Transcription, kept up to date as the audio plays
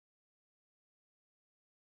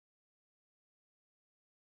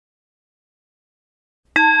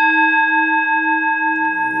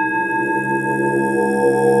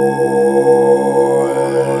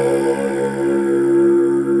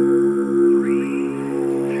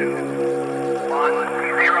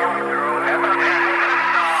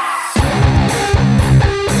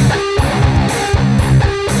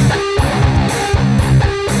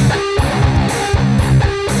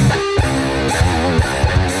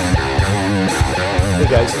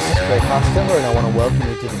guys, this is Craig Hosteller, and I want to welcome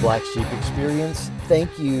you to the Black Sheep Experience.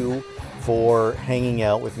 Thank you for hanging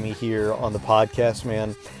out with me here on the podcast,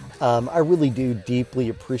 man. I really do deeply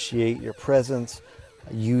appreciate your presence,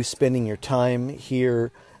 you spending your time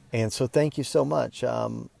here, and so thank you so much.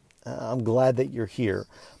 I'm glad that you're here.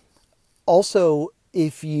 Also,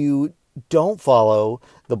 if you don't follow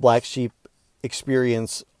the Black Sheep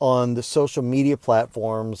Experience on the social media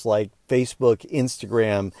platforms like Facebook,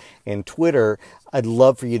 Instagram, and Twitter, I'd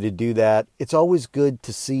love for you to do that. It's always good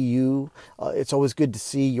to see you. It's always good to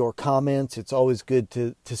see your comments. It's always good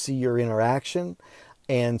to see your interaction.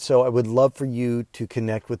 And so I would love for you to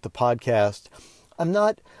connect with the podcast. I'm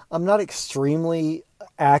not extremely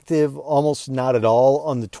active, almost not at all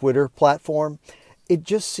on the Twitter platform. It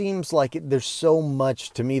just seems like there's so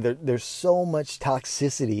much to me. There's so much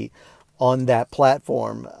toxicity on that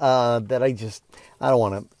platform that I don't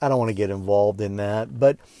want to get involved in that.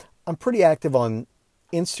 But I'm pretty active on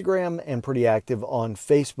Instagram and pretty active on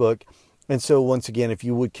Facebook. And so once again, if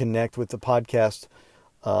you would connect with the podcast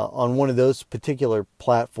on one of those particular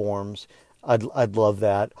platforms, I'd love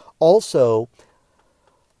that. Also,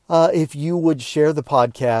 if you would share the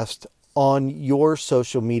podcast on your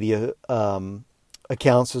social media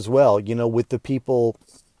accounts as well, with the people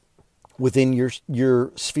within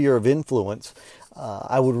your sphere of influence,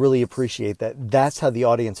 I would really appreciate that. That's how the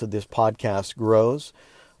audience of this podcast grows,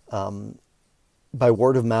 by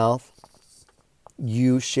word of mouth.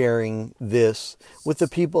 You sharing this with the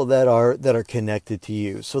people that are connected to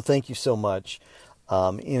you. So thank you so much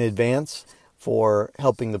in advance for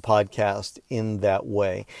helping the podcast in that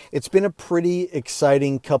way. It's been a pretty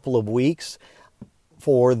exciting couple of weeks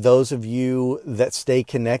for those of you that stay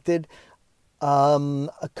connected.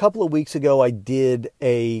 A couple of weeks ago, I did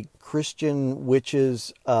a Christian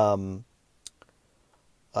Witches, podcast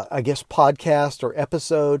or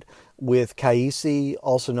episode with Kaisi,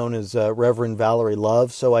 also known as Reverend Valerie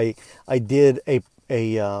Love. So I did a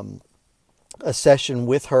session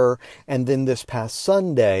with her, and then this past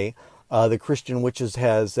Sunday, the Christian Witches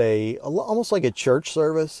has almost like a church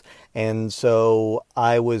service, and so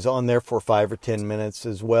I was on there for 5 or 10 minutes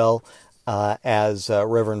as well. As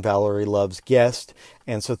Reverend Valerie Love's guest.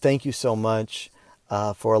 And so thank you so much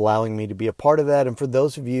for allowing me to be a part of that. And for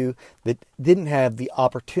those of you that didn't have the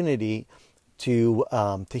opportunity to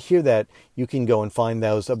hear that, you can go and find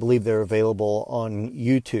those. I believe they're available on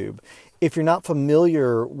YouTube. If you're not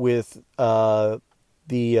familiar with the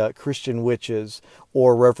Christian Witches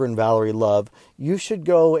or Reverend Valerie Love, you should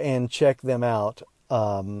go and check them out.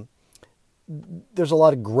 There's a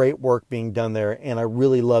lot of great work being done there, and I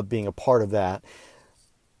really love being a part of that.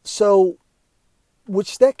 So,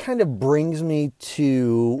 which that kind of brings me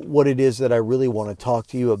to what it is that I really want to talk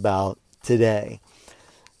to you about today.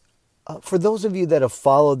 For those of you that have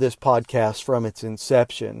followed this podcast from its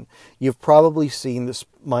inception, you've probably seen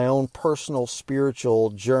my own personal spiritual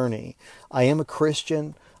journey. I am a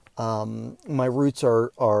Christian. My roots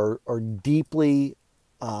are deeply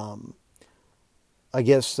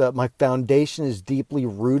my foundation is deeply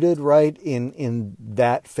rooted, right, in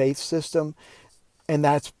that faith system. And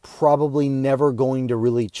that's probably never going to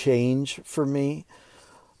really change for me.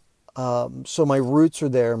 So my roots are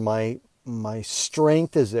there. My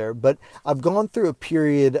strength is there. But I've gone through a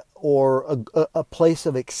period or a place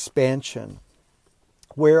of expansion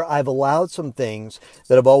where I've allowed some things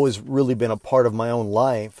that have always really been a part of my own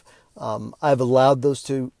life. I've allowed those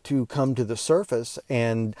to come to the surface,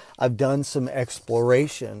 and I've done some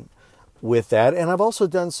exploration with that. And I've also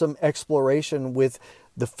done some exploration with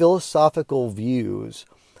the philosophical views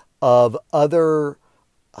of other,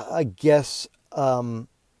 I don't know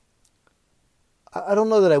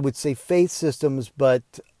that I would say faith systems, but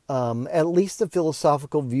at least the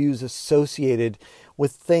philosophical views associated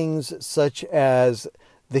with things such as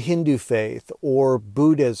the Hindu faith or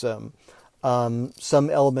Buddhism, some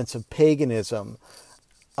elements of paganism.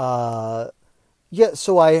 So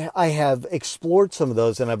I have explored some of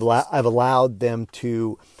those, and I've allowed them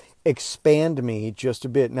to expand me just a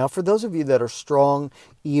bit. Now, for those of you that are strong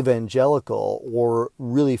evangelical or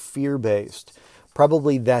really fear-based,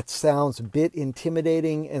 probably that sounds a bit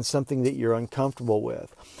intimidating and something that you're uncomfortable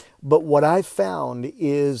with. But what I've found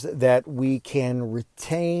is that we can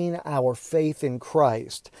retain our faith in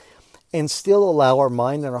Christ and still allow our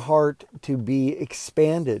mind and our heart to be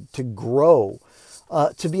expanded, to grow,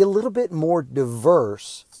 to be a little bit more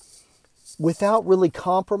diverse without really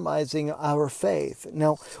compromising our faith.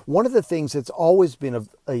 Now, one of the things that's always been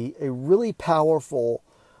a really powerful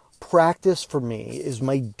practice for me is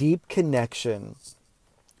my deep connection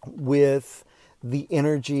with the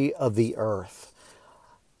energy of the earth.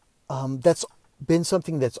 That's been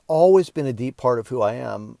something that's always been a deep part of who I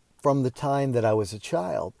am from the time that I was a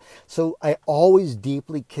child. So I always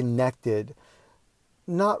deeply connected,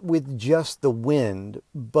 not with just the wind,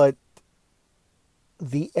 but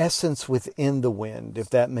the essence within the wind, if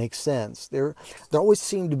that makes sense. There always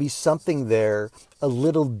seemed to be something there a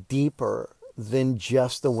little deeper than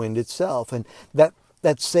just the wind itself. And that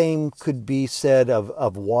same could be said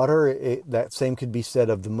of water. That same could be said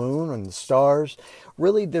of the moon and the stars.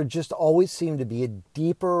 Really, there just always seemed to be a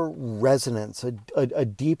deeper resonance, a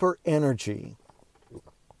deeper energy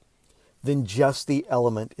than just the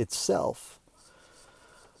element itself.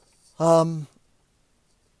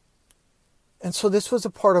 And so this was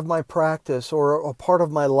a part of my practice, or a part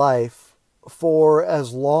of my life, for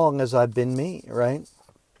as long as I've been me, right?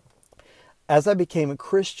 As I became a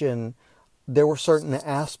Christian, there were certain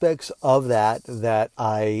aspects of that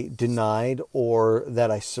I denied or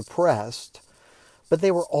that I suppressed, but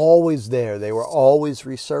they were always there. They were always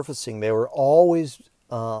resurfacing. They were always,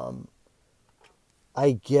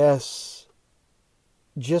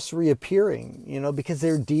 just reappearing, because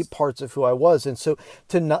they're deep parts of who I was. And so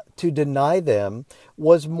to deny them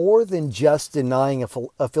was more than just denying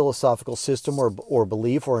a philosophical system or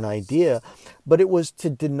belief or an idea, but it was to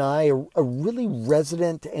deny a really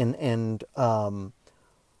resonant and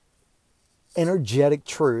energetic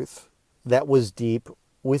truth that was deep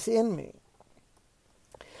within me.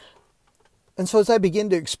 And so as I begin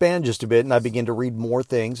to expand just a bit, and I begin to read more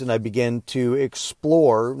things, and I begin to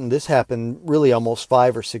explore, and this happened really almost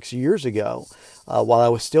 5 or 6 years ago, while I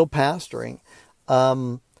was still pastoring,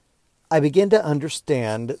 I began to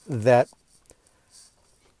understand that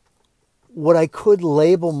what I could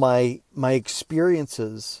label my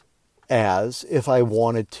experiences as, if I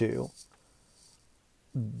wanted to,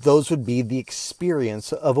 those would be the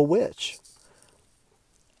experience of a witch.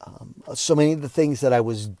 So many of the things that I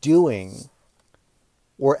was doing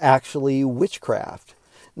were actually witchcraft.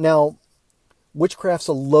 Now, witchcraft's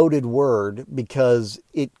a loaded word because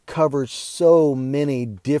it covers so many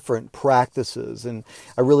different practices. And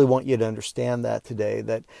I really want you to understand that today,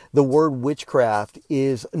 that the word witchcraft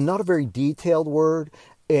is not a very detailed word,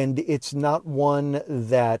 and it's not one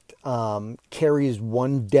that carries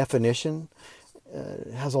one definition.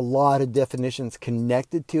 It has a lot of definitions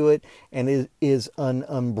connected to it, and is an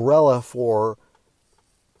umbrella for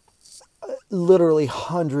literally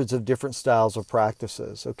hundreds of different styles of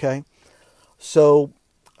practices, okay? So,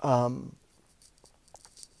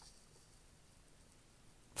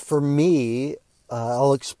 for me,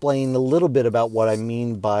 I'll explain a little bit about what I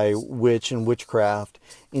mean by witch and witchcraft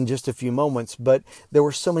in just a few moments, but there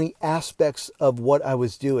were so many aspects of what I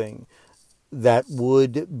was doing that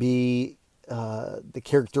would be the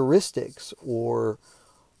characteristics or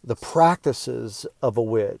the practices of a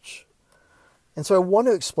witch. And so I want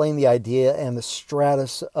to explain the idea and the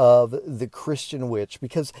stratus of the Christian witch,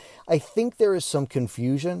 because I think there is some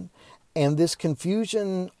confusion, and this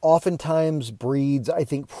confusion oftentimes breeds, I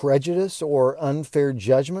think, prejudice or unfair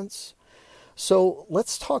judgments. So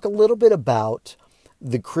let's talk a little bit about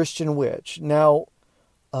the Christian witch. Now,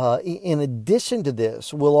 in addition to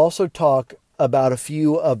this, we'll also talk about a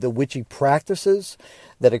few of the witchy practices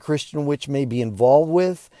that a Christian witch may be involved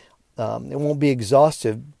with. It won't be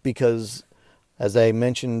exhaustive because, as I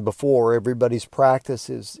mentioned before, everybody's practice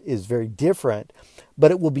is very different, but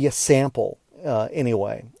it will be a sample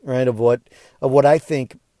anyway, right, of what I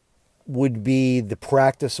think would be the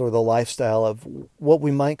practice or the lifestyle of what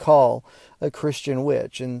we might call a Christian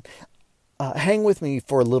witch. And hang with me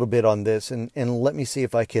for a little bit on this, and let me see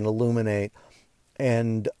if I can illuminate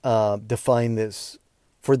and define this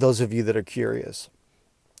for those of you that are curious.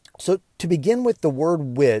 So to begin with, the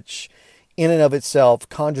word witch in and of itself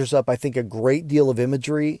conjures up, I think, a great deal of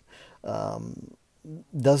imagery.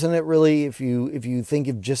 Doesn't it really? If you think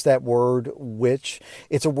of just that word, witch,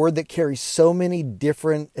 it's a word that carries so many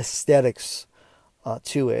different aesthetics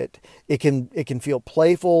to it. It can feel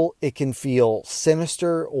playful, it can feel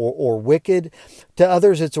sinister or wicked. To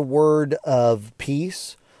others, it's a word of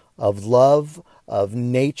peace, of love, of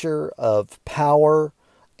nature, of power.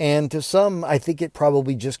 And to some, I think it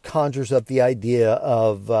probably just conjures up the idea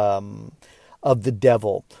of the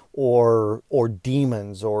devil or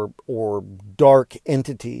demons or dark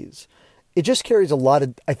entities. It just carries a lot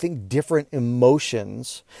of, I think, different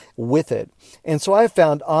emotions with it. And so I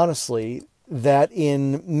found, honestly, that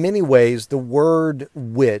in many ways the word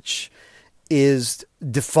witch is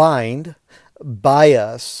defined by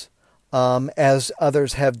us as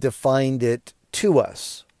others have defined it to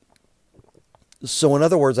us. So in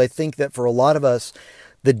other words, I think that for a lot of us,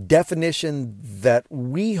 the definition that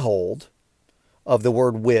we hold of the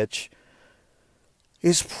word witch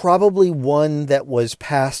is probably one that was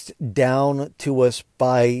passed down to us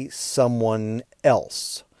by someone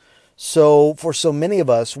else. So for so many of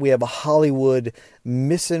us, we have a Hollywood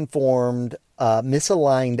misinformed,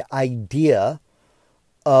 misaligned idea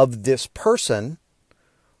of this person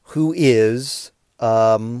who is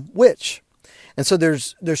witch. And so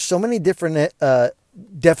there's so many different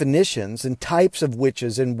definitions and types of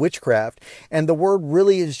witches in witchcraft, and the word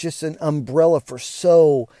really is just an umbrella for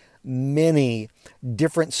so many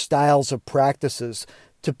different styles of practices.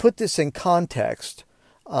 To put this in context,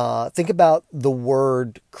 think about the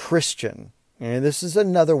word Christian. And this is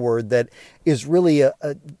another word that is really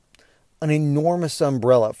an enormous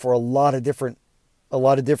umbrella for a lot of different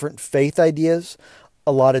faith ideas,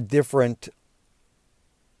 a lot of different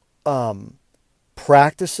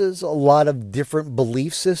practices, a lot of different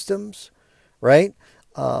belief systems, right?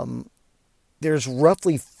 There's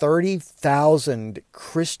roughly 30,000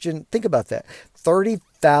 Christian, think about that,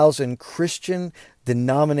 30,000 Christian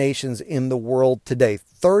denominations in the world today.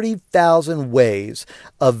 30,000 ways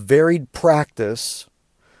of varied practice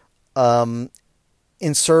in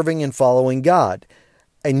serving and following God.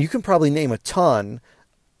 And you can probably name a ton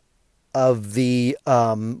of the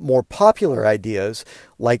more popular ideas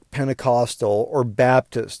like Pentecostal or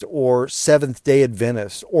Baptist or Seventh-day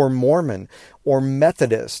Adventist or Mormon or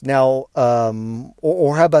Methodist. Now,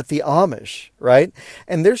 or how about the Amish, right?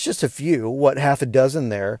 And there's just a few, half a dozen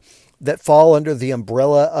there, that fall under the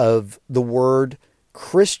umbrella of the word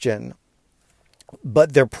Christian.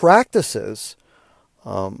 But their practices,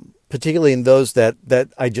 particularly in those that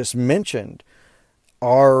I just mentioned,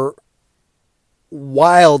 are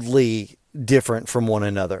wildly different from one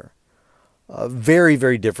another. Very,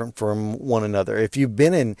 very different from one another. If you've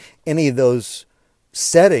been in any of those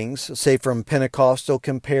settings, say from Pentecostal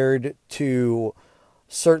compared to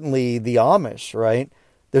certainly the Amish, right?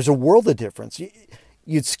 There's a world of difference.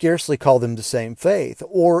 You'd scarcely call them the same faith.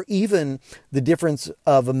 Or even the difference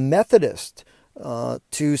of a Methodist to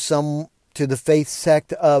the faith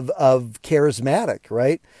sect of charismatic,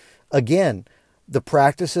 right? Again, the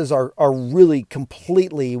practices are really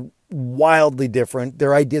completely wildly different.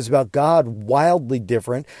 Their ideas about God wildly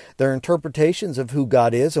different. Their interpretations of who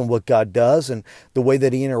God is and what God does and the way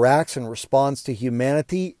that he interacts and responds to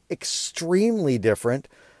humanity extremely different.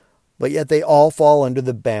 But yet they all fall under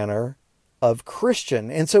the banner of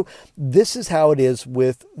Christian. And so this is how it is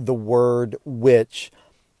with the word witch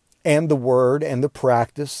and the word and the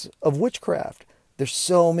practice of witchcraft. There's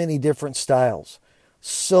so many different styles,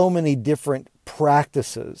 so many different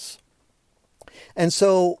practices. And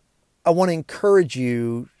so I want to encourage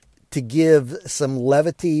you to give some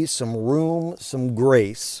levity, some room, some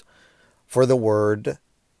grace for the word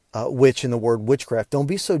witch and the word witchcraft. Don't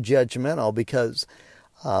be so judgmental, because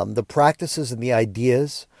the practices and the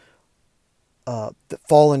ideas that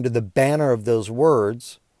fall under the banner of those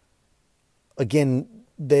words, again,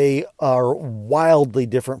 they are wildly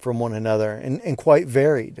different from one another and quite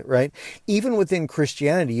varied, right? Even within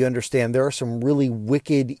Christianity, you understand there are some really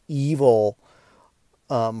wicked, evil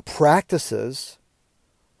practices.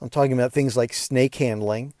 I'm talking about things like snake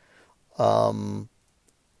handling,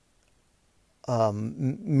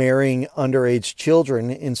 marrying underage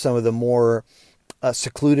children in some of the more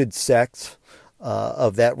secluded sects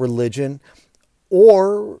of that religion,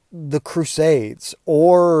 or the Crusades,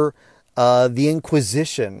 or the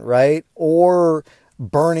Inquisition, right? Or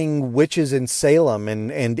burning witches in Salem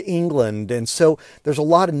and England. And so there's a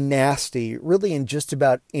lot of nasty, really, in just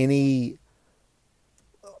about anything,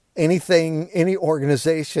 any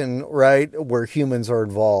organization, right, where humans are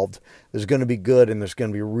involved. There's going to be good and there's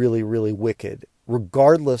going to be really, really wicked,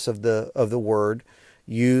 regardless of the word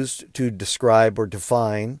used to describe or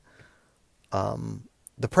define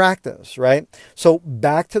the practice, right? So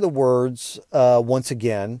back to the words once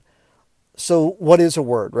again. So what is a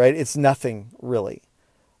word, right? It's nothing, really.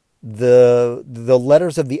 The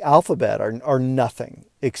letters of the alphabet are nothing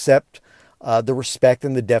except the respect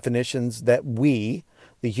and the definitions that we,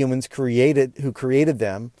 the humans who created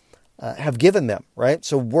them, have given them, right?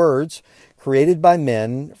 So words created by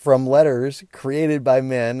men from letters created by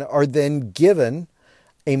men are then given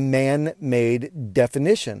a man-made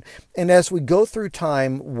definition. And as we go through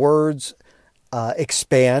time, words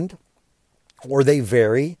expand, or they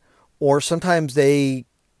vary, or sometimes they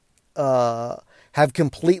have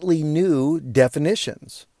completely new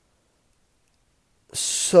definitions.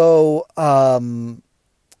 So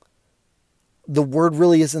the word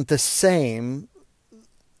really isn't the same.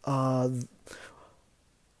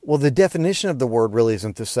 Well, the definition of the word really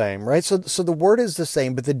isn't the same, right? So the word is the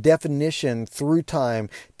same, but the definition through time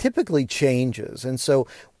typically changes. And so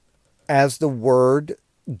as the word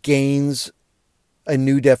gains a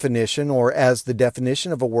new definition, or as the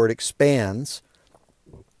definition of a word expands,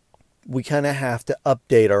 we kind of have to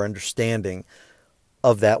update our understanding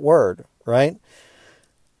of that word, right?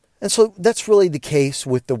 And so that's really the case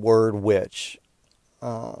with the word witch.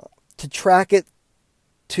 To track it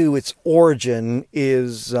to its origin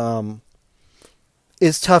is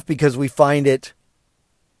tough, because we find it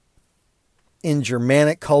in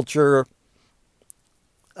Germanic culture.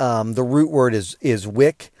 The root word is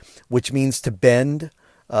wick, which means to bend,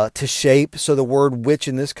 to shape. So the word witch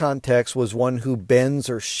in this context was one who bends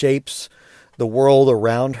or shapes the world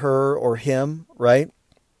around her or him, right?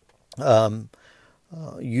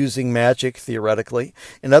 Using magic, theoretically.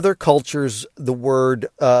 In other cultures, the word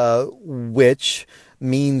witch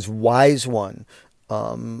means wise one.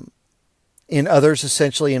 In others,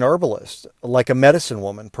 essentially an herbalist, like a medicine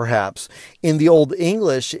woman, perhaps. In the Old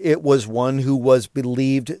English, it was one who was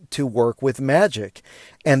believed to work with magic,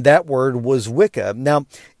 and that word was Wicca. Now,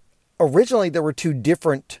 originally there were two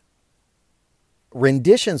different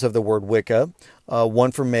renditions of the word Wicca,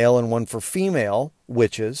 one for male and one for female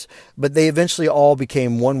witches, but they eventually all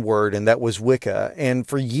became one word, and that was Wicca. And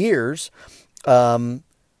for years,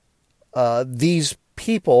 these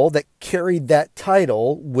people that carried that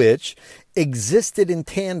title, witch, existed in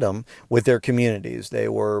tandem with their communities. They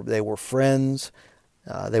were friends,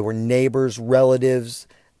 they were neighbors, relatives,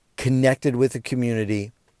 connected with the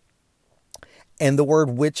community. And the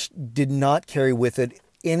word witch did not carry with it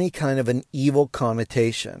any kind of an evil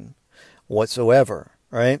connotation whatsoever,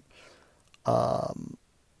 right?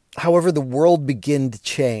 However, the world began to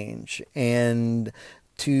change and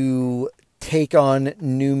to take on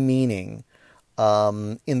new meaning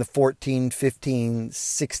in the 14, 15,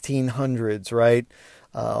 1600s, right?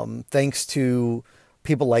 Thanks to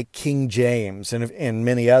people like King James and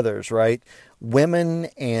many others, right? Women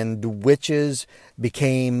and witches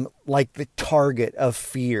became like the target of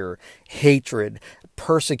fear, hatred,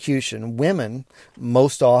 persecution. Women,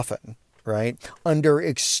 most often, right, under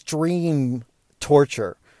extreme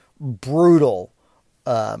torture, brutal,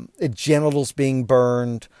 genitals being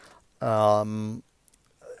burned,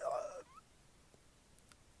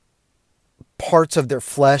 parts of their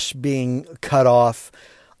flesh being cut off,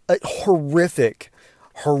 horrific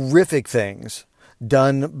things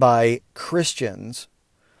done by Christians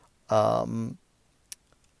under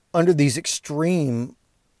these extreme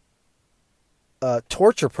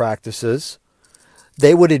torture practices.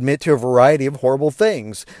 They would admit to a variety of horrible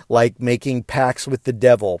things, like making pacts with the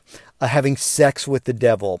devil, having sex with the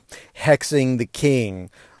devil, hexing the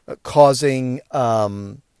king, causing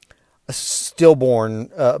stillborn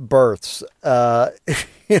births, and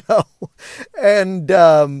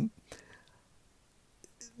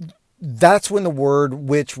that's when the word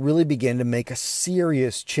witch really began to make a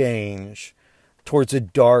serious change towards a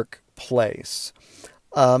dark place.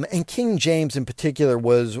 And King James in particular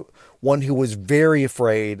was one who was very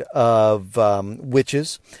afraid of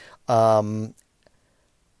witches, that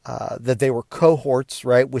they were cohorts,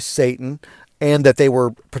 right, with Satan, and that they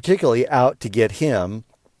were particularly out to get him.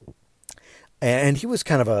 And he was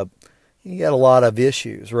he had a lot of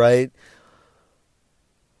issues, right?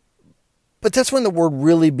 But that's when the word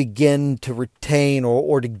really began to retain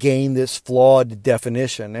or to gain this flawed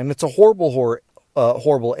definition. And it's a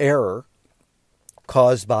horrible error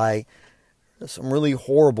caused by some really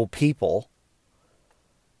horrible people.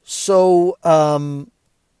 So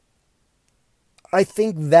I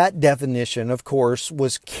think that definition, of course,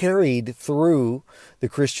 was carried through the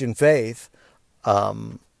Christian faith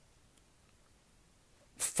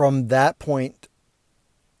from that point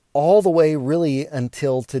all the way really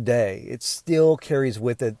until today. It still carries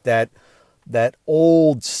with it that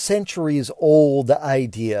old, centuries-old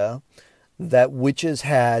idea that witches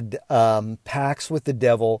had pacts with the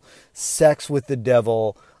devil, sex with the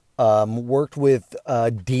devil, worked with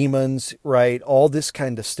demons, right? All this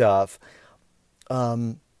kind of stuff.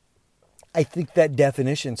 I think that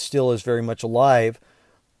definition still is very much alive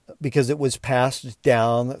because it was passed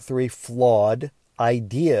down through a flawed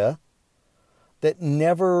idea that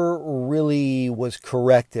never really was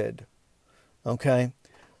corrected. Okay?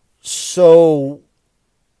 So,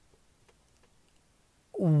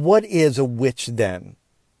 what is a witch then?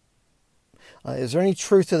 Is there any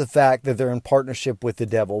truth to the fact that they're in partnership with the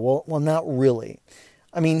devil? Well, not really.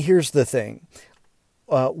 I mean, here's the thing.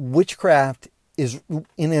 Witchcraft is,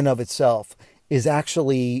 in and of itself, is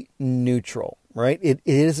actually neutral, right? It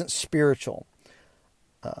isn't spiritual.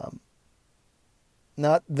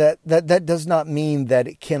 Not that does not mean that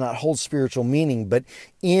it cannot hold spiritual meaning, but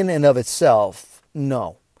in and of itself,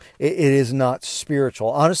 no. It is not spiritual.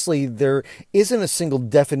 Honestly, there isn't a single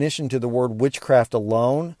definition to the word witchcraft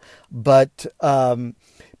alone, but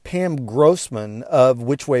Pam Grossman of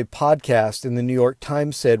Which Way Podcast in the New York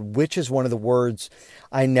Times said, "Witch is one of the words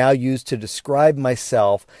I now use to describe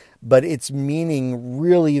myself, but its meaning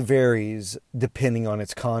really varies depending on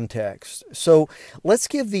its context." So let's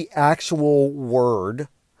give the actual word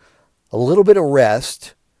a little bit of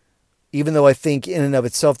rest, even though I think in and of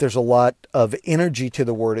itself there's a lot of energy to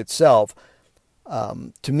the word itself.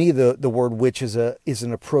 To me, the word witch is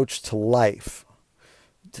an approach to life,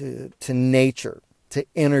 to nature, to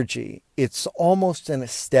energy. It's almost an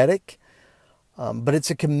aesthetic, but it's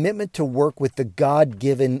a commitment to work with the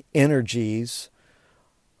God-given energies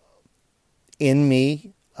in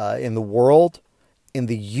me, in the world, in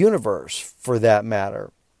the universe, for that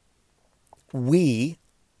matter. We,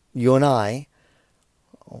 you and I,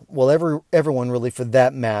 well, everyone really for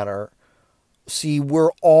that matter, see,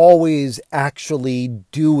 we're always actually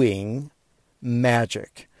doing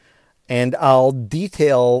magic. And I'll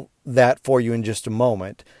detail that for you in just a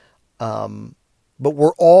moment. But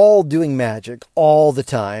we're all doing magic all the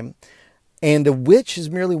time. And a witch is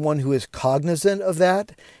merely one who is cognizant of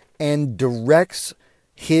that and directs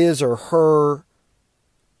his or her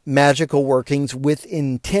magical workings with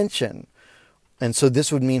intention. And so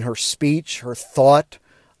this would mean her speech, her thought,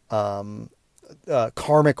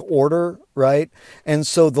 karmic order, right? And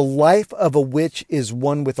so the life of a witch is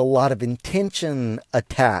one with a lot of intention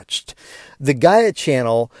attached. The Gaia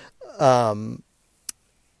channel,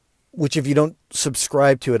 which if you don't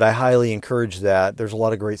subscribe to it, I highly encourage that. There's a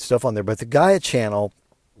lot of great stuff on there. But the Gaia channel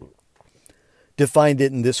defined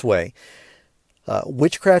it in this way.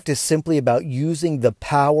 Witchcraft is simply about using the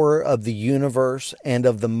power of the universe and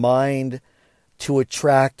of the mind to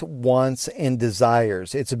attract wants and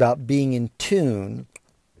desires. It's about being in tune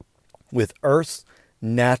with Earth's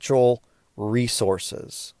natural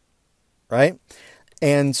resources, right?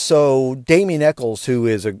 And so Damien Eccles, who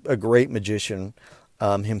is a great magician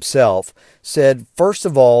himself, said, first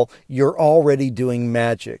of all, you're already doing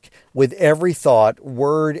magic. With every thought,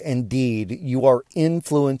 word, and deed, you are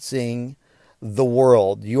influencing the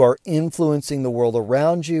world. You are influencing the world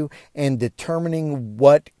around you and determining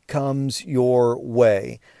what comes your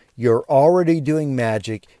way. You're already doing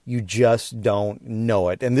magic. You just don't know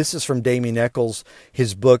it. And this is from Damien Eccles,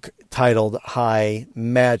 his book titled High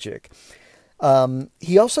Magic.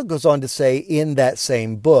 He also goes on to say in that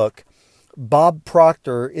same book, Bob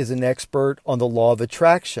Proctor is an expert on the law of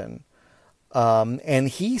attraction. And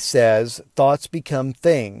he says, thoughts become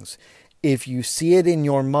things. If you see it in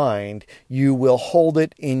your mind, you will hold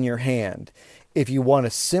it in your hand. If you want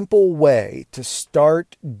a simple way to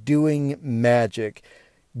start doing magic,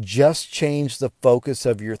 just change the focus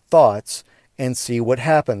of your thoughts and see what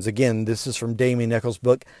happens. Again, this is from Damien Eccles'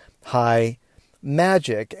 book, High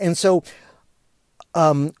Magic. And so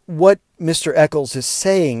what Mr. Eccles is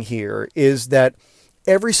saying here is that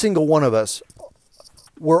every single one of us,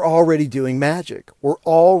 we're already doing magic. We're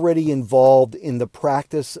already involved in the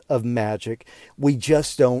practice of magic. We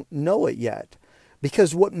just don't know it yet.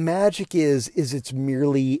 Because what magic is it's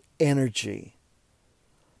merely energy.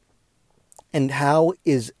 And how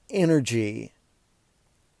is energy,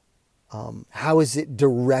 how is it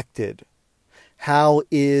directed? How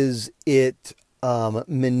is it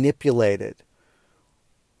manipulated?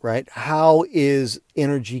 Right? How is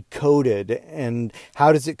energy coded, and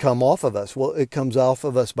how does it come off of us? Well, it comes off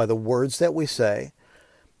of us by the words that we say.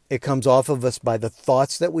 It comes off of us by the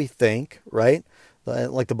thoughts that we think, right?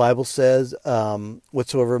 Like the Bible says,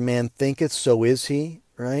 whatsoever a man thinketh, so is he,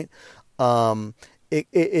 right?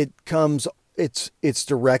 It's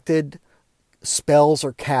directed, spells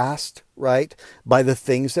are cast, right? By the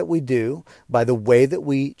things that we do, by the way that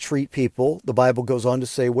we treat people. The Bible goes on to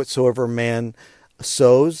say, whatsoever a man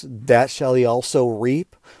sows, that shall he also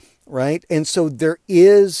reap, right? And so there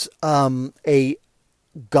is a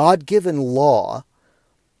God-given law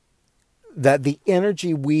that the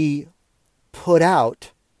energy we put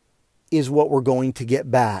out is what we're going to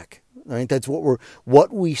get back, right? That's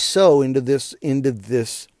what we sow into this,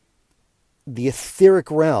 the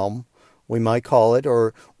etheric realm, we might call it,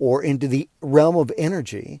 or into the realm of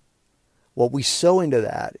energy. What we sow into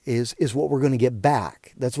that is what we're going to get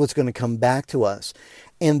back. That's what's going to come back to us.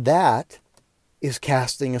 And that is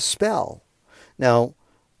casting a spell. Now,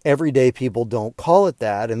 everyday people don't call it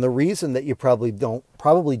that. And the reason that you probably don't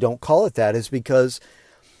call it that is because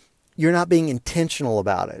you're not being intentional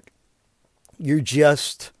about it. You're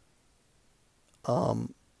just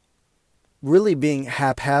really being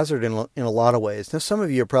haphazard in a lot of ways. Now, some of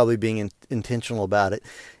you are probably being intentional about it.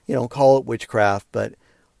 You don't call it witchcraft, but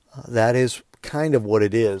that is kind of what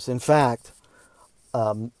it is. In fact,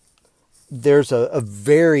 there's a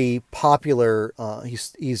very popular,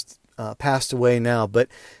 he's passed away now, but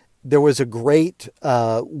there was a great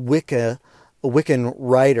Wiccan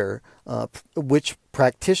writer, witch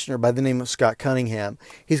practitioner by the name of Scott Cunningham.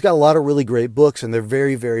 He's got a lot of really great books, and they're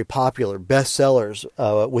very, very popular, bestsellers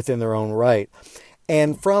within their own right.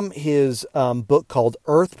 And from his book called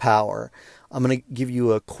Earth Power, I'm going to give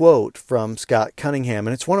you a quote from Scott Cunningham,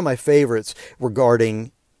 and it's one of my favorites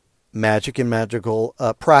regarding magic and magical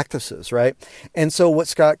practices, right? And so what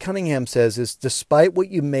Scott Cunningham says is, despite what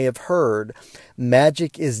you may have heard,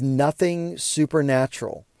 magic is nothing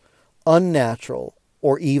supernatural, unnatural,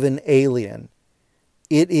 or even alien.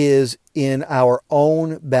 It is in our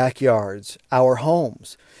own backyards, our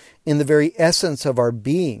homes, in the very essence of our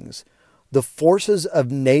beings. The forces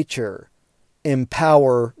of nature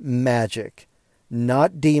empower magic,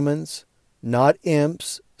 not demons, not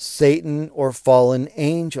imps, Satan, or fallen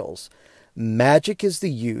angels. Magic is the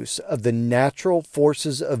use of the natural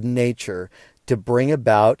forces of nature to bring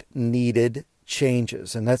about needed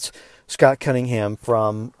changes. And that's Scott Cunningham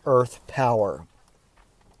from Earth Power.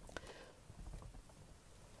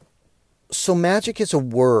 So magic is a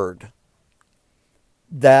word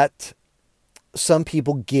that some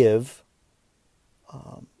people give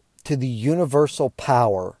to the universal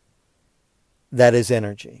power that is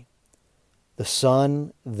energy. The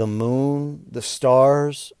sun, the moon, the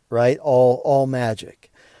stars, right? All magic.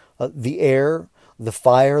 The air, the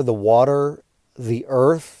fire, the water, the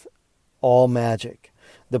earth, all magic.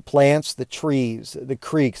 The plants, the trees, the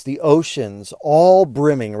creeks, the oceans, all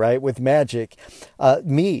brimming, right, with magic.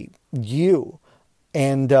 Me, you,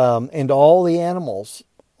 and all the animals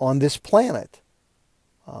on this planet.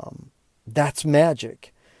 That's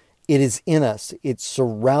magic. It is in us. It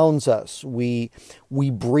surrounds us. We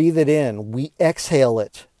breathe it in. We exhale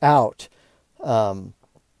it out. And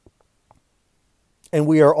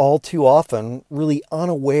we are all too often really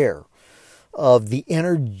unaware of the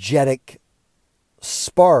energetic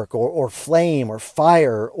spark or flame or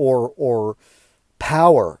fire or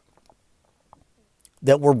power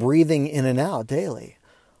that we're breathing in and out daily.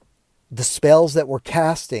 The spells that we're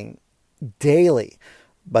casting daily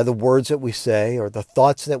by the words that we say or the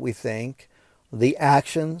thoughts that we think, the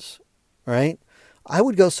actions, right? I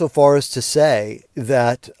would go so far as to say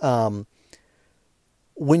that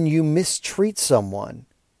when you mistreat someone,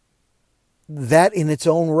 that in its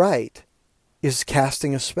own right is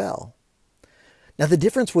casting a spell. Now, the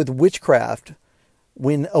difference with witchcraft,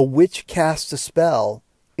 when a witch casts a spell,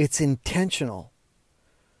 it's intentional.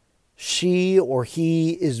 She or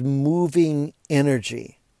he is moving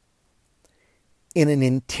energy in an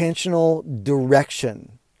intentional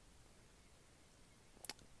direction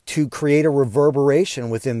to create a reverberation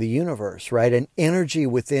within the universe, right? An energy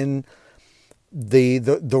within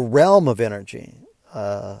the realm of energy.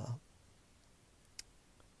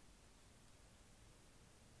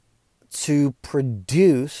 To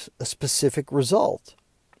produce a specific result.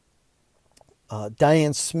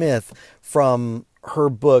 Diane Smith, from her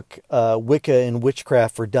book, Wicca and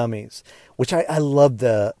Witchcraft for Dummies, which I love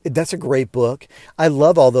that's a great book. I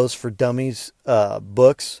love all those for dummies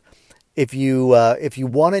books. If you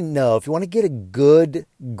want to know, if you want to get a good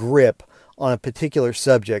grip on a particular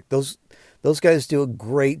subject, those guys do a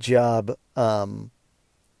great job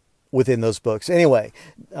within those books. Anyway,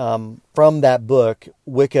 from that book,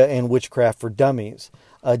 Wicca and Witchcraft for Dummies,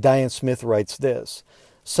 Diane Smith writes this: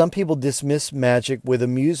 some people dismiss magic with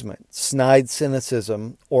amusement, snide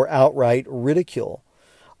cynicism, or outright ridicule.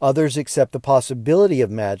 Others accept the possibility of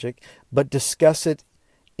magic, but discuss it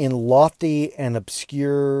in lofty and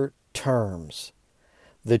obscure terms.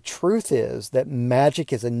 The truth is that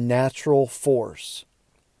magic is a natural force,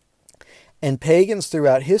 and pagans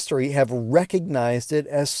throughout history have recognized it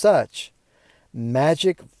as such.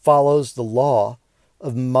 Magic follows the law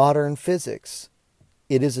of modern physics.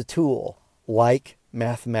 It is a tool, like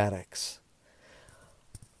mathematics.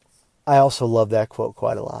 I also love that quote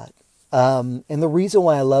quite a lot. And the reason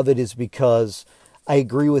why I love it is because I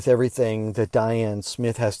agree with everything that Diane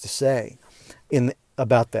Smith has to say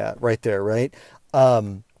about that right there, right? A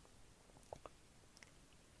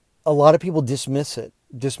lot of people dismiss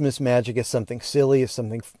magic as something silly, as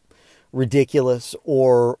something ridiculous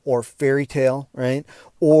or fairy tale, right?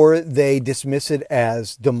 Or they dismiss it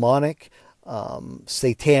as demonic,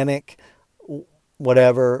 satanic,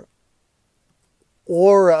 whatever.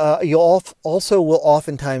 Or you also will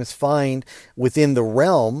oftentimes find within the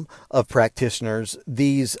realm of practitioners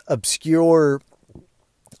these obscure,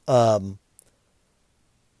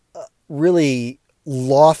 really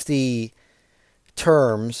lofty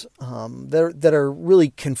terms that are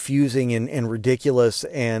really confusing and ridiculous.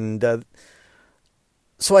 And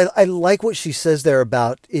so I like what she says there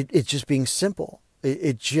about it just being simple.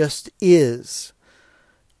 It just is.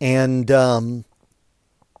 And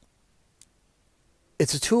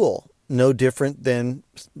it's a tool, no different than,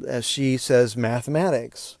 as she says,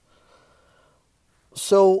 mathematics.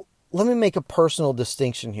 So let me make a personal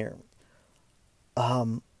distinction here.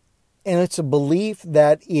 And it's a belief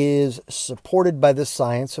that is supported by the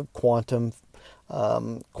science of quantum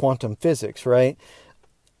physics, right?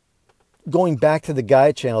 Going back to the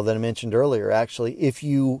Gaia channel that I mentioned earlier, actually, if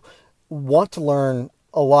you want to learn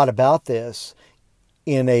a lot about this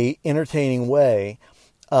in a entertaining way,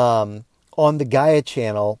 on the Gaia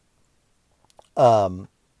channel,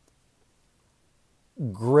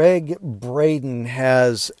 Greg Braden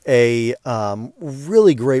has a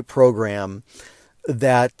really great program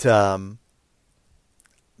that I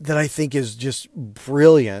think is just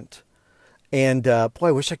brilliant. And boy,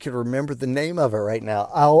 I wish I could remember the name of it right now.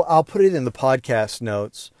 I'll put it in the podcast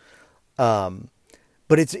notes.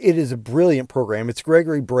 But it is a brilliant program. It's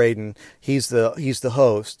Gregory Braden. He's the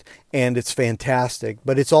host, and it's fantastic.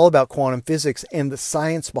 But it's all about quantum physics and the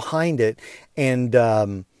science behind it. And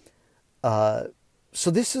so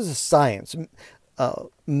this is a science.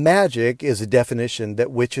 Magic is a definition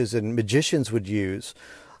that witches and magicians would use.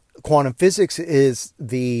 Quantum physics is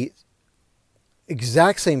the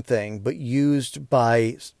exact same thing, but used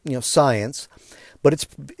by science. But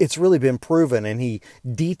it's really been proven, and he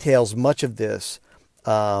details much of this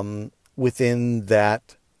within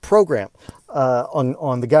that program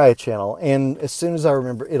on the Gaia channel. And as soon as I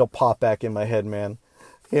remember, it'll pop back in my head, man.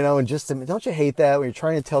 And just don't you hate that when you're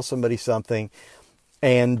trying to tell somebody something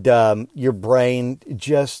and your brain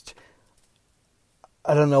just,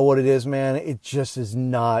 I don't know what it is, man. It just is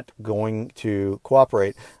not going to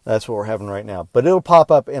cooperate. That's what we're having right now. But it'll pop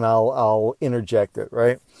up and I'll interject it,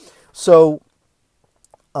 right? So,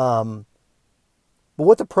 but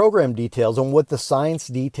what the program details and what the science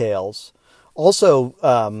details,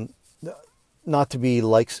 also, not to be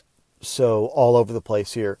like so all over the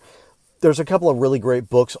place here, there's a couple of really great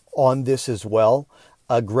books on this as well.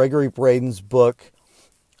 Gregory Braden's book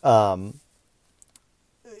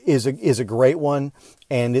is a great one,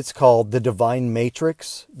 and it's called The Divine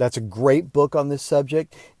Matrix. That's a great book on this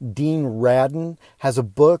subject. Dean Radin has a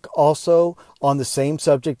book also on the same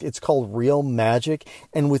subject. It's called Real Magic,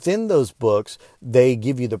 and within those books, they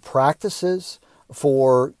give you the practices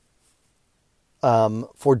for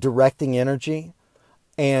directing energy,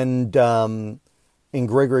 and in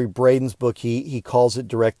Gregory Braden's book, he calls it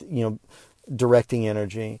directing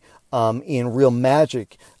energy. In Real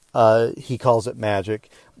Magic, he calls it magic.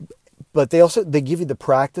 But they give you the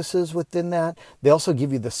practices within that. They also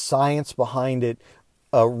give you the science behind it,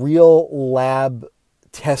 real lab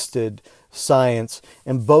tested science.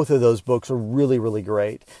 And both of those books are really, really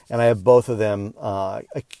great. And I have both of them. I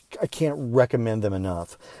can't recommend them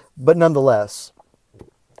enough. But nonetheless,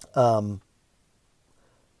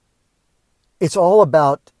 it's all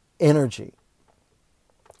about energy.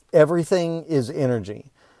 Everything is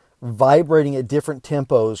energy, vibrating at different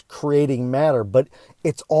tempos, creating matter, but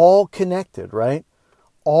it's all connected, right?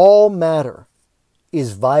 All matter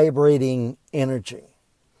is vibrating energy.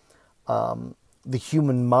 The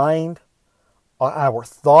human mind, our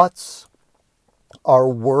thoughts, our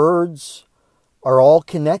words are all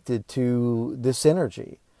connected to this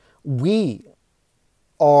energy. We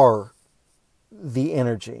are the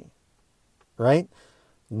energy, right?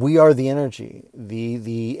 We are the energy.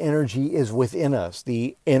 The energy is within us.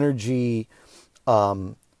 The energy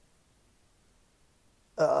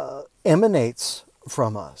emanates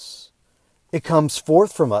from us. It comes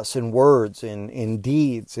forth from us in words, in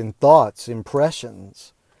deeds, in thoughts,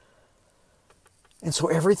 impressions. And so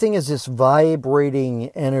everything is this vibrating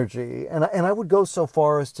energy. And I would go so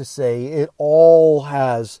far as to say it all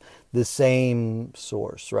has the same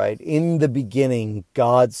source, right? In the beginning,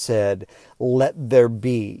 God said, "Let there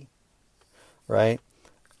be," right?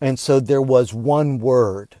 And so there was one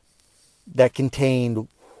word that contained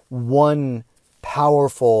one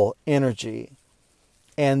powerful energy.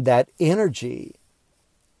 And that energy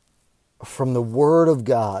from the Word of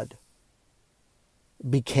God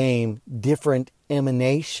became different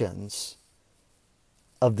emanations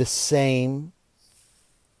of the same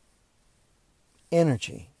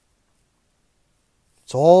energy.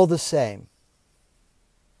 It's all the same.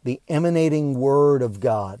 The emanating Word of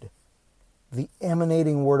God. The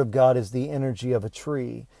emanating Word of God is the energy of a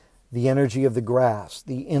tree, the energy of the grass,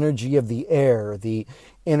 the energy of the air, the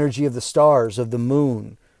energy of the stars, of the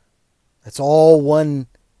moon. It's all one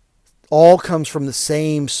all comes from the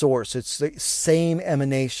same source. It's the same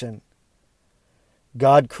emanation.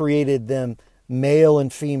 God created them male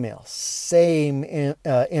and female. Same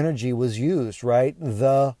energy was used, right?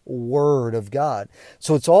 The Word of God.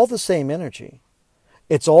 So it's all the same energy.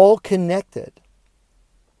 It's all connected.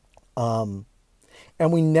 And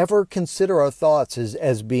we never consider our thoughts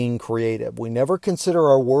as being creative. We never consider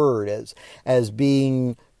our word as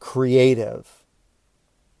being creative.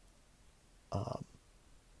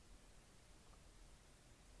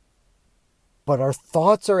 But our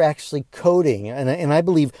thoughts are actually coding, and I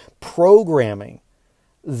believe programming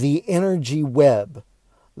the energy web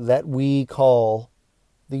that we call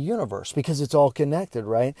the universe, because it's all connected,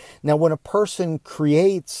 right? Now, when a person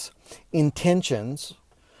creates intentions,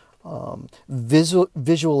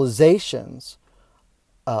 visualizations,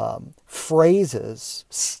 phrases,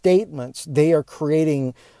 statements, they are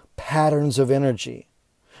creating patterns of energy.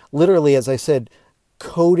 Literally, as I said,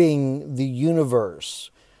 coding the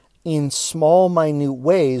universe in small, minute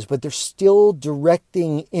ways, but they're still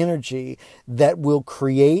directing energy that will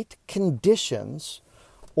create conditions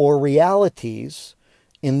or realities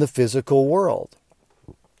in the physical world.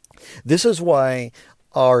 This is why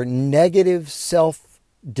our negative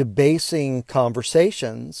self-debasing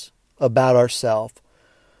conversations about ourselves,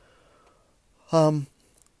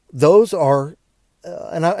 those are,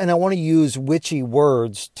 and I want to use witchy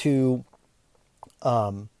words to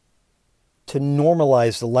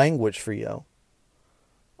normalize the language for you.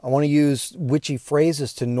 I want to use witchy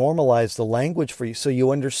phrases to normalize the language for you so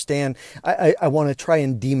you understand. I want to try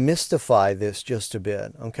and demystify this just a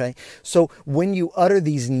bit, okay? So when you utter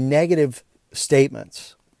these negative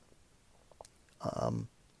statements,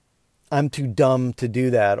 I'm too dumb to do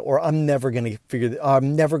that, or I'm never going to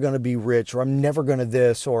I'm never going to be rich, or I'm never going to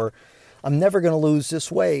this, or I'm never going to lose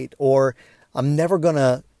this weight, or I'm never going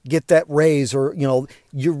to get that raise, or,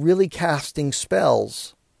 you're really casting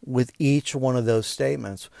spells with each one of those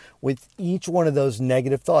statements, with each one of those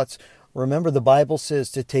negative thoughts. Remember, the Bible says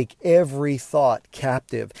to take every thought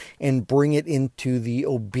captive and bring it into the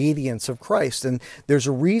obedience of Christ. And there's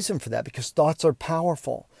a reason for that, because thoughts are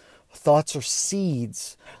powerful. Thoughts are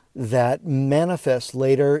seeds that manifest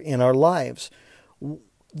later in our lives.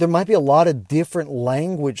 There might be a lot of different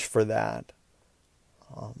language for that.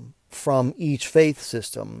 From each faith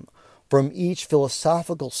system, from each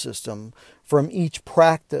philosophical system, from each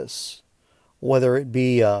practice, whether it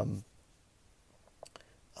be in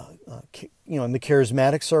the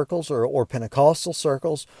charismatic circles or Pentecostal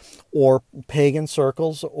circles or pagan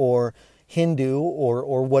circles or Hindu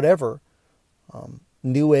or whatever,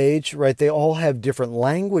 New Age, right? They all have different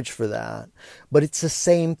language for that, but it's the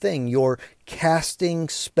same thing. You're casting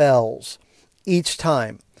spells each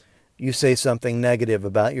time you say something negative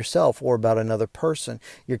about yourself or about another person.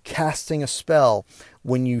 You're casting a spell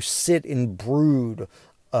when you sit and brood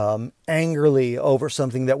angrily over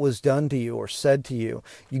something that was done to you or said to you.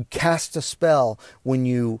 You cast a spell when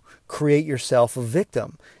you create yourself a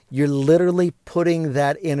victim. You're literally putting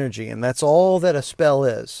that energy, and that's all that a spell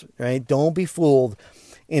is, right? Don't be fooled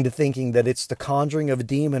into thinking that it's the conjuring of a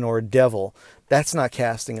demon or a devil. That's not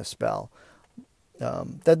casting a spell.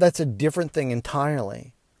 That's a different thing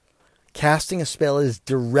entirely. Casting a spell is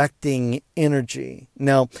directing energy.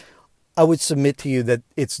 Now, I would submit to you that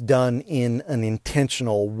it's done in an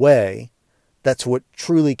intentional way. That's what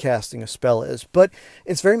truly casting a spell is. But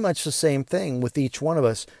it's very much the same thing with each one of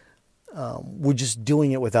us. We're just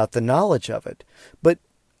doing it without the knowledge of it. But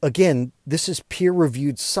again, this is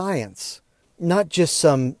peer-reviewed science, not just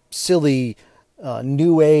some silly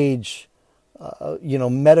New Age,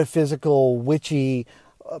 metaphysical, witchy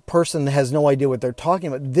person that has no idea what they're talking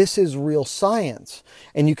about. This is real science,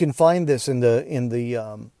 and you can find this in the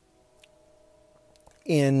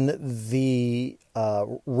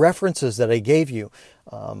references that I gave you.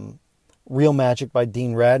 Real Magick by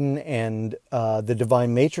Dean Radin and The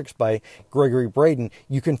Divine Matrix by Gregory Braden.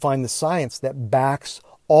 You can find the science that backs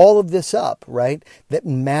all of this up, right? That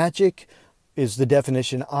magic is the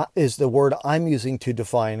definition, is the word I'm using to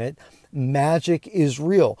define it. Magic is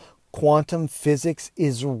real. Quantum physics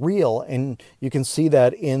is real, and you can see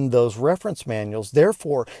that in those reference manuals.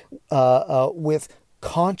 Therefore, with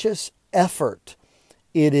conscious effort,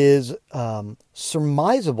 it is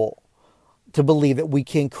surmisable to believe that we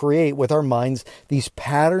can create with our minds these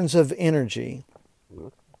patterns of energy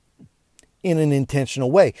in an intentional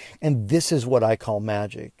way. And this is what I call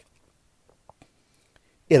magic.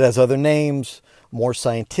 It has other names, more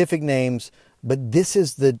scientific names, but this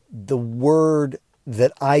is the word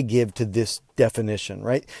that I give to this definition,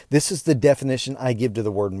 right? This is the definition I give to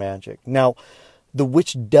the word magic. Now, the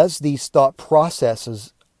witch does these thought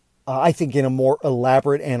processes I think in a more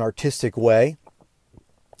elaborate and artistic way.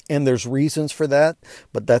 And there's reasons for that,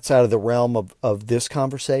 but that's out of the realm of this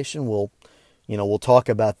conversation. We'll talk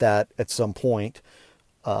about that at some point.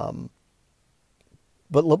 But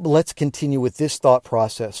let's continue with this thought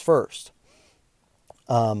process first.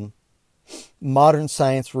 Modern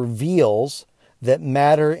science reveals that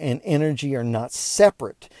matter and energy are not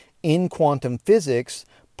separate. In quantum physics,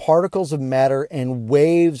 particles of matter and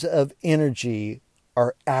waves of energy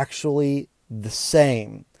are actually the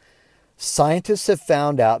same. Scientists have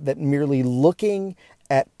found out that merely looking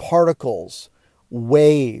at particles,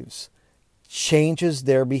 waves, changes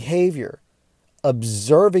their behavior.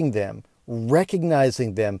 Observing them,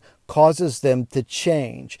 recognizing them, causes them to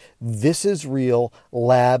change. This is real,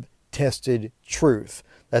 lab-tested truth.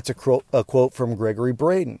 That's a quote from Gregory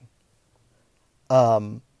Braden.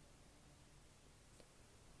 And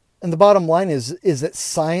the bottom line is that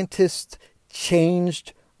scientists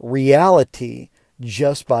changed reality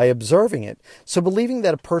just by observing it. So believing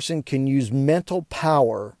that a person can use mental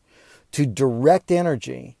power to direct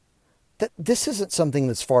energy, that this isn't something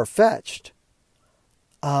that's far-fetched.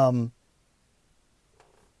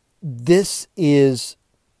 This is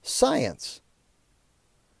science.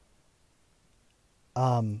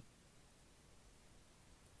 Now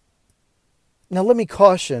let me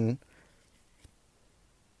caution,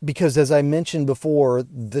 because as I mentioned before,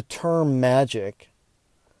 the term magic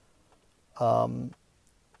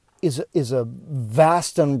is a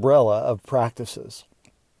vast umbrella of practices.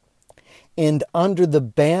 And under the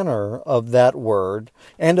banner of that word,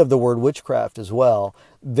 and of the word witchcraft as well,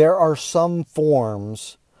 there are some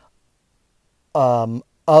forms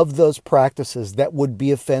of those practices that would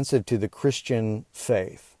be offensive to the Christian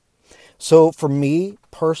faith. So for me,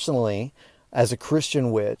 personally, as a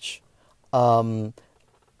Christian witch, any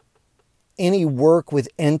work with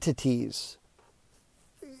entities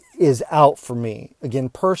is out for me. Again,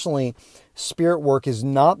 personally, spirit work is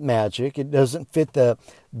not magic. It doesn't fit the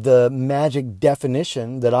magic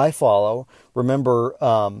definition that I follow. Remember,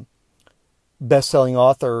 best-selling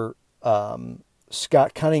author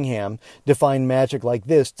Scott Cunningham defined magic like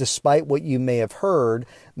this: despite what you may have heard,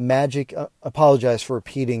 magic, apologize for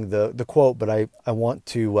repeating the quote, but I want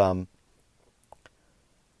to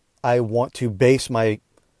base my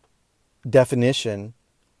definition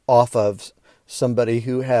off of somebody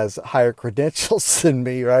who has higher credentials than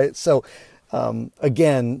me, right? So,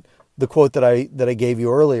 again, the quote that I gave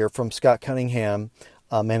you earlier from Scott Cunningham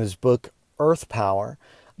and his book Earth Power: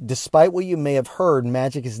 despite what you may have heard,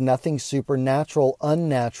 magic is nothing supernatural,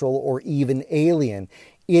 unnatural, or even alien.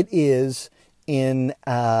 It is in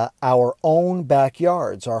our own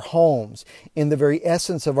backyards, our homes, in the very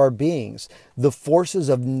essence of our beings. The forces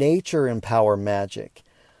of nature empower magic.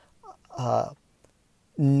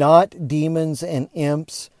 Not demons and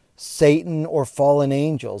imps, Satan, or fallen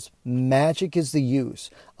angels. Magic is the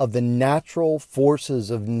use of the natural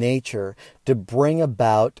forces of nature to bring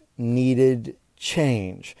about needed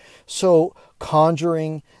change. So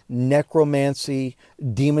conjuring, necromancy,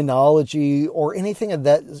 demonology, or anything of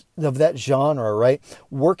that genre, right?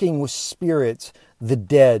 Working with spirits, the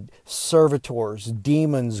dead, servitors,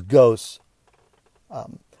 demons, ghosts.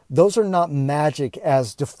 Those are not magic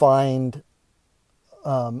as defined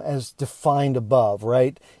above,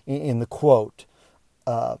 right? In the quote.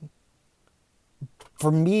 For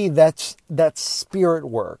me, that's spirit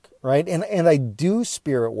work, right? And I do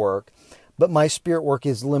spirit work, but my spirit work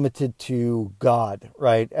is limited to God,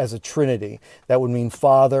 right? As a Trinity. That would mean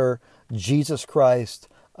Father, Jesus Christ,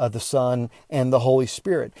 the Son, and the Holy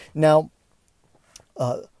Spirit. Now,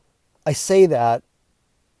 I say that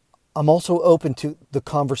I'm also open to the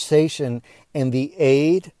conversation and the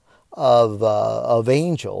aid of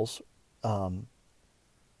angels.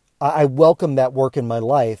 I welcome that work in my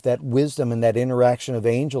life, that wisdom and that interaction of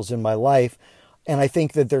angels in my life. And I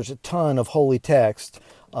think that there's a ton of holy text,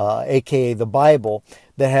 aka the Bible,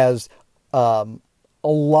 that has a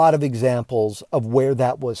lot of examples of where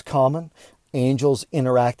that was common. Angels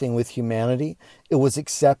interacting with humanity. It was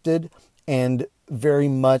accepted and very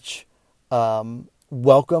much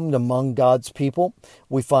welcomed among God's people.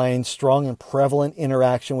 We find strong and prevalent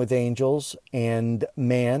interaction with angels and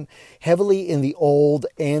man, heavily in the Old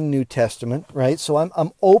and New Testament, right? So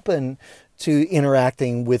I'm open to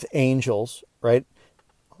interacting with angels, right?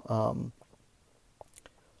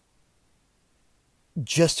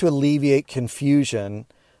 Just to alleviate confusion,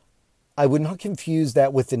 I would not confuse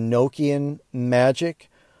that with Enochian magic,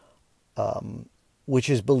 which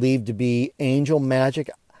is believed to be angel magic.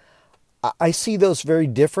 I see those very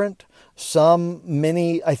different.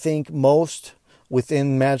 Many, I think most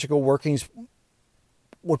within magical workings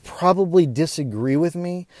would probably disagree with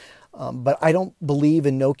me, but I don't believe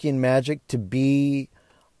Enochian magic to be...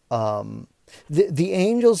 The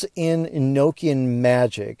angels in Enochian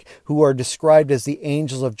magic, who are described as the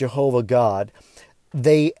angels of Jehovah God,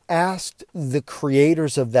 they asked the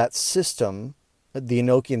creators of that system, the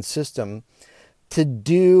Enochian system, to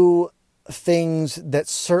do things that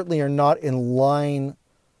certainly are not in line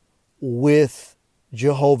with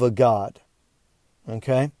Jehovah God.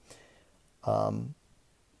 Okay?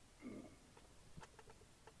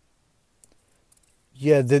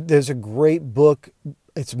 There's a great book.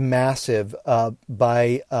 It's massive.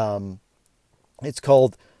 By it's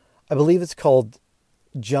called, I believe it's called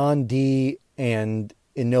John Dee and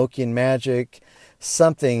Enochian Magic,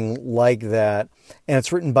 something like that. And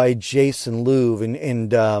it's written by Jason Louv,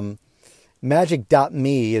 and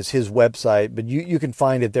Magick.me is his website, but you can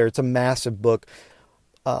find it there. It's a massive book.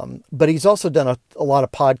 But he's also done a lot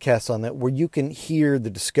of podcasts on that, where you can hear the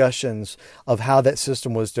discussions of how that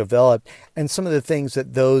system was developed and some of the things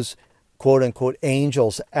that those quote unquote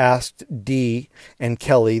angels asked Dee and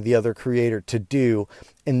Kelly, the other creator, to do.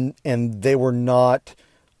 And they were not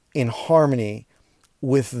in harmony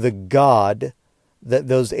with the God that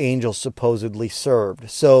those angels supposedly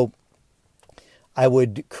served. So I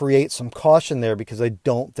would create some caution there, because I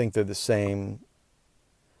don't think they're the same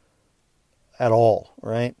at all,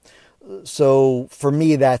 right? So for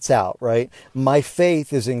me, that's out, right? My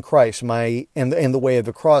faith is in Christ, and the way of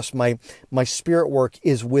the cross. My spirit work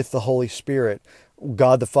is with the Holy Spirit,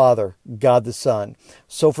 God the Father, God the Son.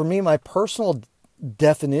 So for me, my personal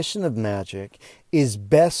definition of magic is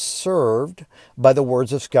best served by the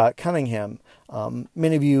words of Scott Cunningham.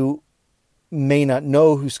 Many of you may not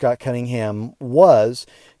know who Scott Cunningham was.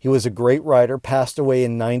 He was a great writer, passed away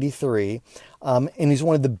in 93, and he's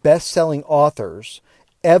one of the best-selling authors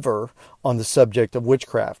ever on the subject of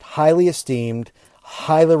witchcraft. Highly esteemed,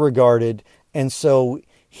 highly regarded, and so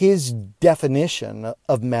his definition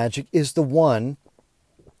of magic is the one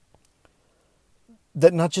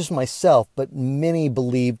that not just myself, but many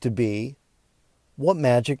believe to be what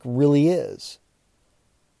magic really is.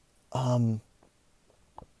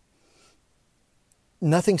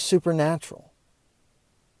 Nothing supernatural.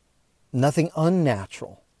 Nothing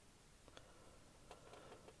unnatural.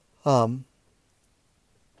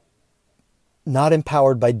 Not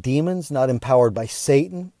empowered by demons, not empowered by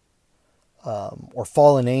Satan or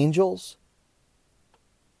fallen angels,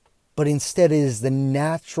 but instead it is the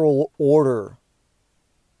natural order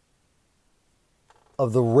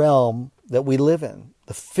of the realm that we live in,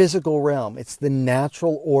 the physical realm. It's the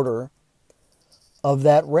natural order of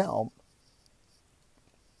that realm.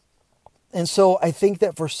 And so I think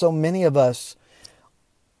that for so many of us,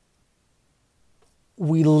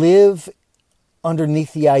 we live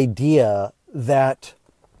underneath the idea that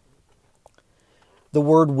the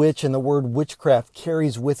word witch and the word witchcraft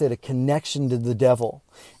carries with it a connection to the devil.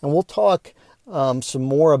 And we'll talk some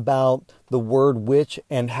more about the word witch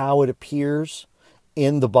and how it appears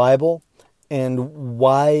in the Bible and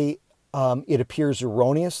why it appears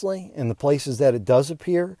erroneously in the places that it does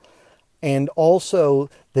appear, and also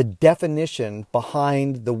the definition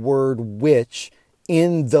behind the word witch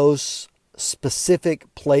in those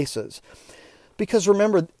specific places. Because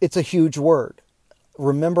remember, it's a huge word.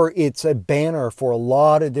 Remember, it's a banner for a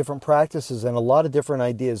lot of different practices and a lot of different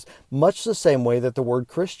ideas, much the same way that the word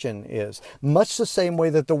Christian is, much the same way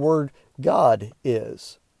that the word God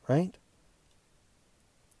is, right?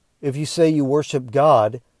 If you say you worship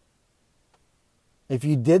God, if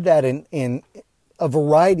you did that in a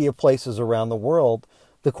variety of places around the world,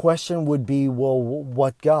 the question would be, well,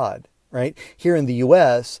 what God, right? Here in the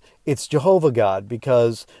U.S., it's Jehovah God,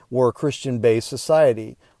 because we're a Christian-based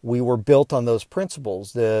society. We were built on those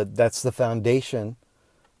principles. That's the foundation,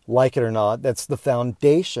 like it or not, that's the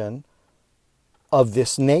foundation of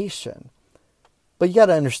this nation. But you got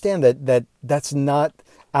to understand that that's not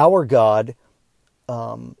our God,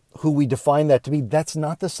 who we define that to be. That's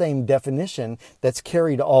not the same definition that's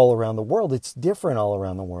carried all around the world. It's different all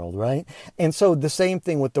around the world, right? And so the same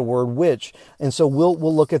thing with the word witch. And so we'll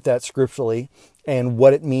look at that scripturally and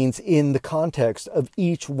what it means in the context of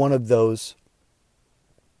each one of those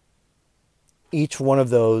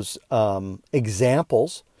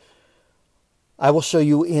examples. I will show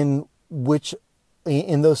you in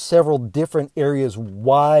those several different areas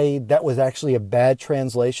why that was actually a bad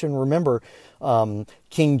translation. Remember,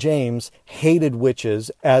 King James hated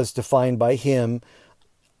witches as defined by him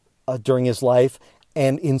during his life,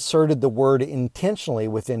 and inserted the word intentionally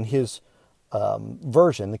within his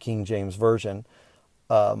version, the King James Version.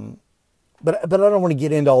 But I don't want to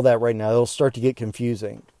get into all that right now. It'll start to get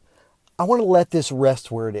confusing. I want to let this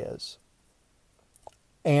rest where it is.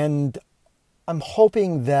 And I'm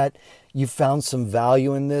hoping that you found some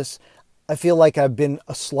value in this. I feel like I've been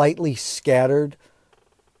slightly scattered,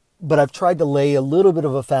 but I've tried to lay a little bit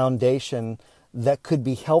of a foundation that could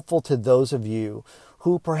be helpful to those of you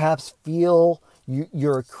who perhaps feel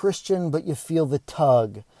you're a Christian, but you feel the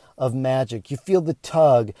tug of magic. You feel the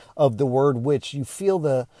tug of the word witch. You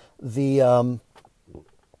feel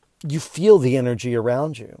you feel the energy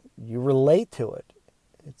around you. You relate to it.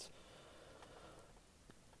 It's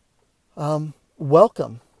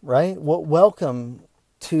welcome, right? Welcome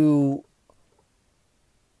to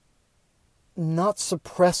not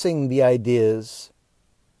suppressing the ideas,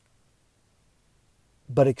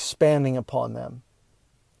 but expanding upon them,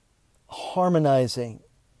 harmonizing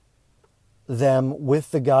them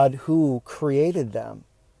with the God who created them.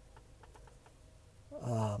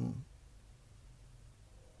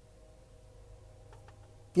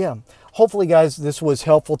 Yeah, hopefully, guys, this was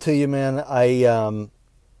helpful to you, man.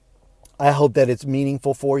 I hope that it's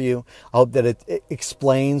meaningful for you. I hope that it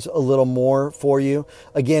explains a little more for you.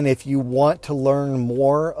 Again, if you want to learn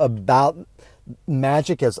more about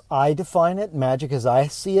magic as I define it, magic as I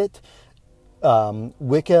see it,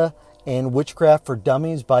 Wicca and Witchcraft for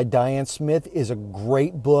Dummies by Diane Smith is a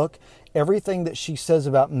great book. Everything that she says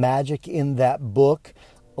about magic in that book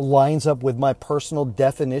lines up with my personal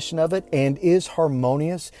definition of it and is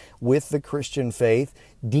harmonious with the Christian faith.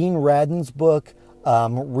 Dean Radden's book,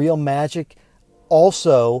 Real Magic,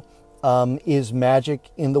 also is magic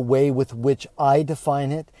in the way with which I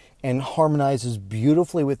define it and harmonizes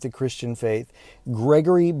beautifully with the Christian faith.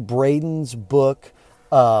 Gregory Braden's book,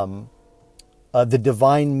 The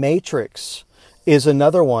Divine Matrix, is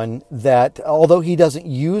another one that, although he doesn't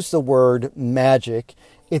use the word magic,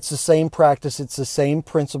 it's the same practice, it's the same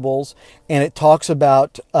principles, and it talks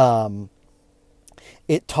about the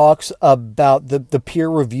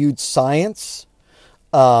peer-reviewed science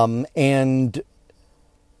and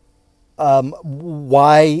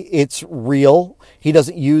why it's real. He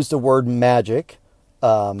doesn't use the word magic.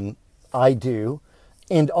 I do.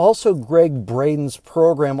 And also Greg Braden's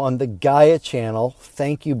program on the Gaia channel,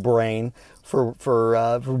 thank you, Brain, for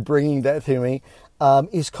bringing that to me,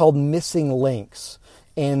 is called Missing Links.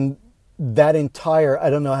 And that entire, I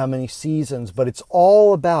don't know how many seasons, but it's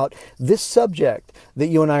all about this subject that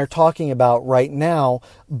you and I are talking about right now,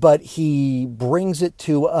 but he brings it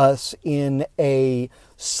to us in a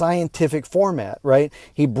scientific format, right?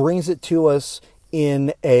 He brings it to us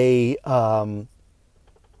in a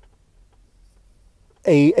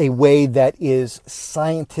way that is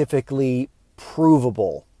scientifically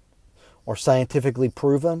provable or scientifically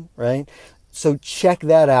proven, right? So check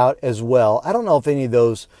that out as well. I don't know if any of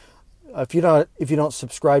those, if you don't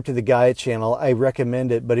subscribe to the Gaia channel, I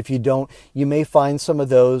recommend it. But if you don't, you may find some of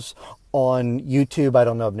those on YouTube. I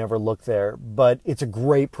don't know. I've never looked there, but it's a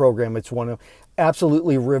great program. It's one of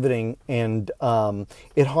absolutely riveting, and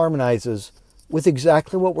it harmonizes with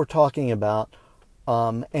exactly what we're talking about,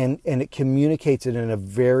 and it communicates it in a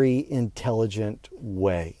very intelligent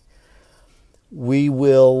way. We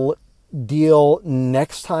will deal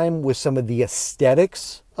next time with some of the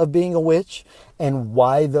aesthetics of being a witch and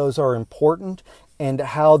why those are important and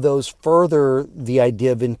how those further the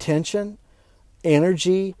idea of intention,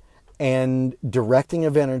 energy, and directing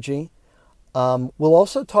of energy. We'll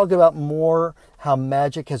also talk about more how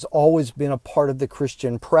magic has always been a part of the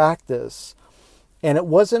Christian practice. And it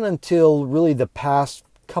wasn't until really the past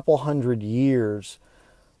couple hundred years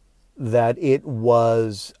that it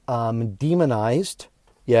was demonized,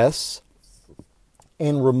 yes,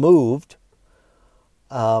 and removed,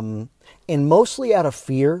 and mostly out of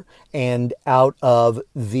fear and out of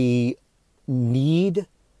the need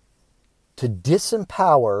to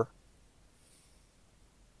disempower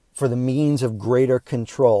for the means of greater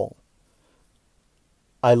control.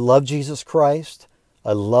 I love Jesus Christ.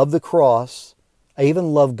 I love the cross. I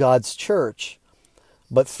even love God's church.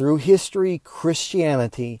 But through history,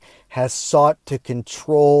 Christianity has sought to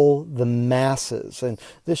control the masses. And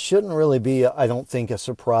this shouldn't really be, I don't think, a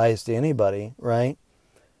surprise to anybody, right?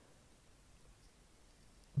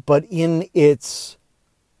 But in its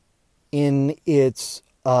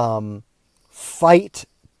fight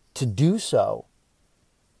to do so,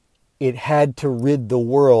 it had to rid the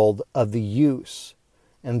world of the use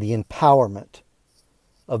and the empowerment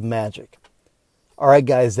of magic. All right,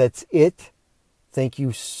 guys, that's it. Thank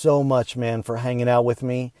you so much, man, for hanging out with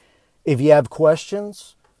me. If you have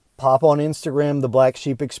questions, pop on Instagram, The Black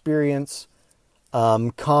Sheep Experience,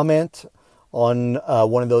 comment on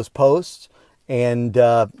one of those posts, and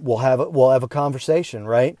we'll have a conversation,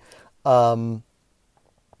 right? There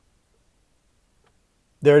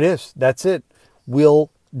it is. That's it. We'll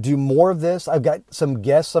do more of this. I've got some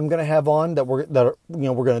guests I'm going to have on we're going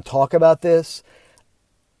to talk about this.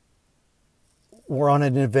 We're on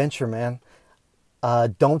an adventure, man.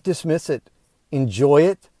 Don't dismiss it. Enjoy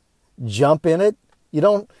it. Jump in it.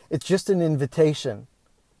 It's just an invitation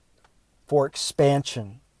for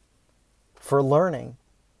expansion, for learning.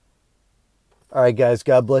 All right, guys.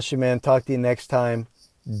 God bless you, man. Talk to you next time.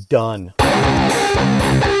 Done.